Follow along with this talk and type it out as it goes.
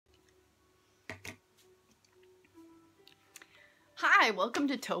Hi, welcome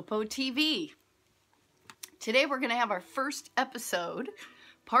to Topo TV. Today we're going to have our first episode,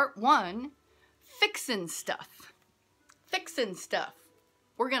 part 1, fixin' stuff. Fixin' stuff.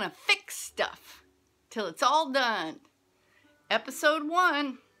 We're going to fix stuff till it's all done. Episode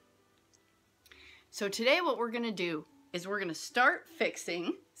 1. So today what we're going to do is we're going to start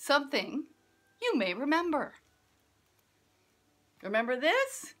fixing something you may remember. Remember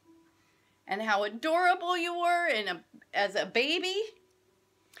this? And how adorable you were as a baby?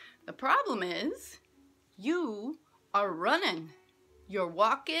 The problem is, you are running. You're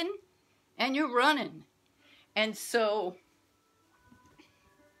walking and you're running. And so,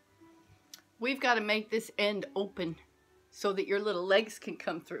 we've got to make this end open so that your little legs can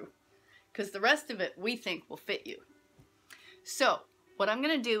come through. Because the rest of it, we think, will fit you. So, what I'm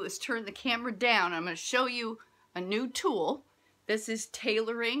going to do is turn the camera down. I'm going to show you a new tool. This is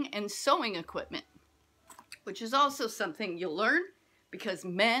tailoring and sewing equipment, which is also something you'll learn because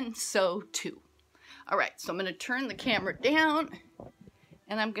men sew too. All right, so I'm going to turn the camera down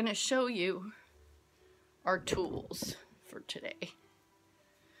and I'm going to show you our tools for today.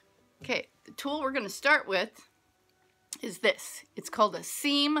 Okay, the tool we're going to start with is this. It's called a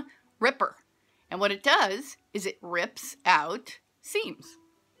seam ripper. And what it does is it rips out seams.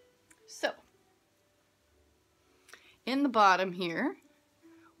 So, in the bottom here,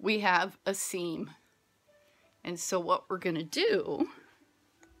 we have a seam. And so what we're going to do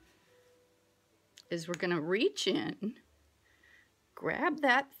is we're going to reach in, grab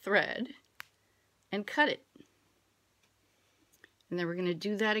that thread, and cut it. And then we're going to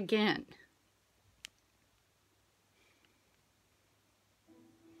do that again.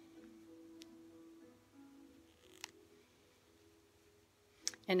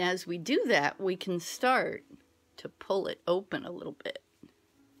 And as we do that, we can start to pull it open a little bit.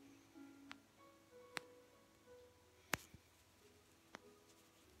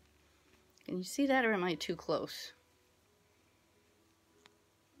 Can you see that, or am I too close?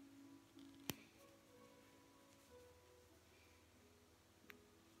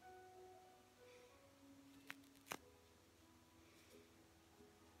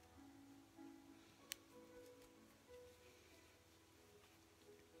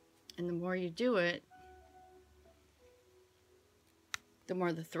 And the more you do it, the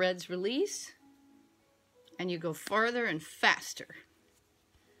more the threads release, and you go farther and faster.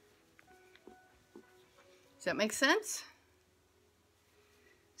 Does that make sense?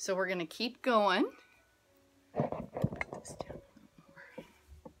 So we're going to keep going. Put this down a little more.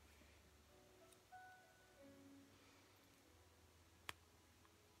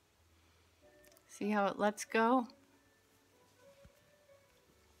 See how it lets go?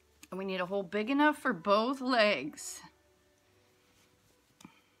 And we need a hole big enough for both legs.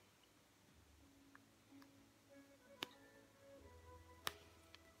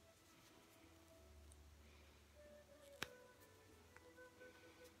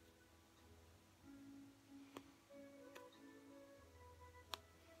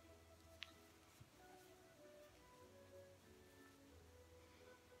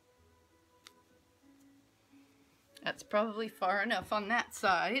 That's probably far enough on that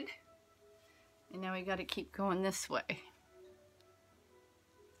side. And now we got to keep going this way.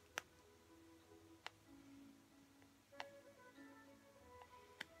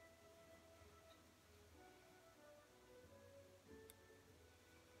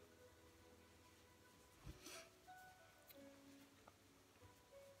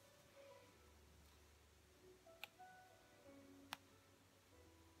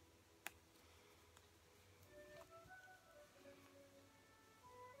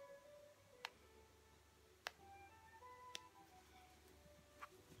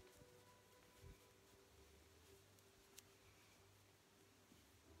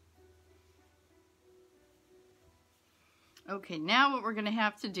 Okay, now what we're going to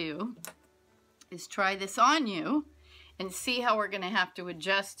have to do is try this on you and see how we're going to have to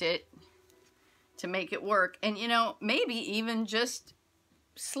adjust it to make it work. And you know, maybe even just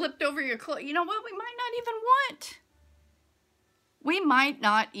slipped over your clothes. You know what? We might not even want. We might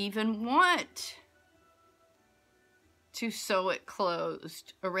not even want to sew it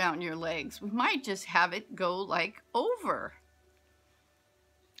closed around your legs. We might just have it go like over.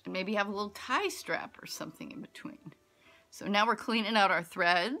 And maybe have a little tie strap or something in between. So now we're cleaning out our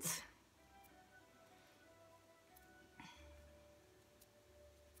threads.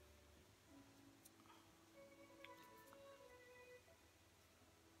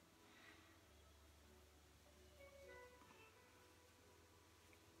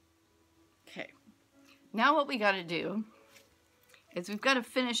 Okay, now what we got to do is we've got to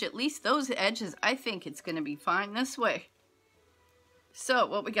finish at least those edges. I think it's going to be fine this way. So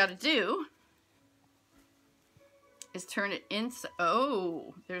what we got to do is turn it inside.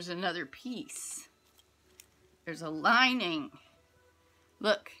 Oh, there's another piece. There's a lining.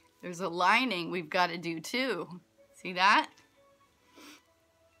 Look, there's a lining we've got to do too. See that?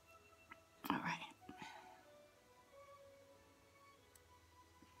 All right.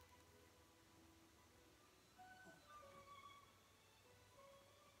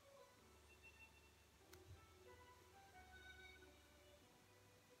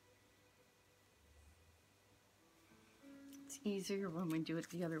 It's easier when we do it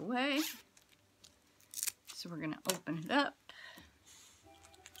the other way. So we're going to open it up.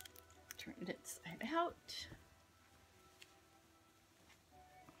 Turn it inside out.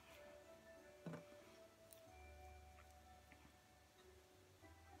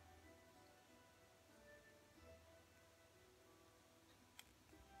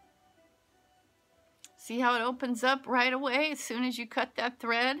 See how it opens up right away as soon as you cut that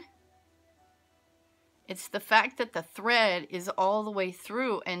thread? It's the fact that the thread is all the way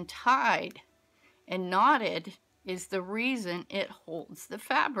through and tied and knotted is the reason it holds the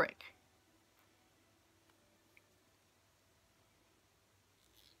fabric.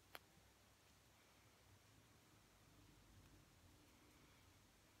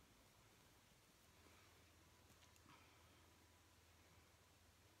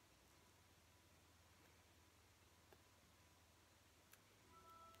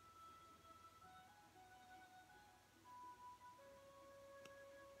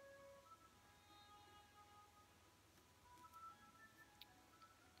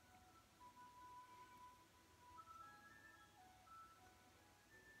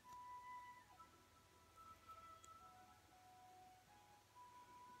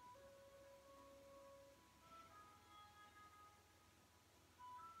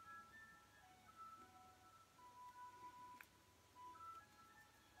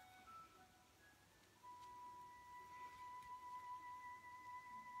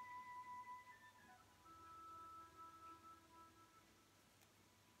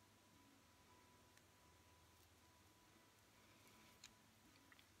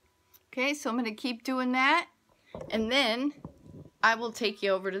 Okay, so I'm going to keep doing that, and then I will take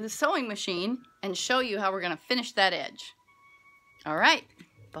you over to the sewing machine and show you how we're going to finish that edge. All right,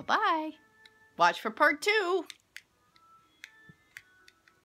 bye-bye. Watch for part 2.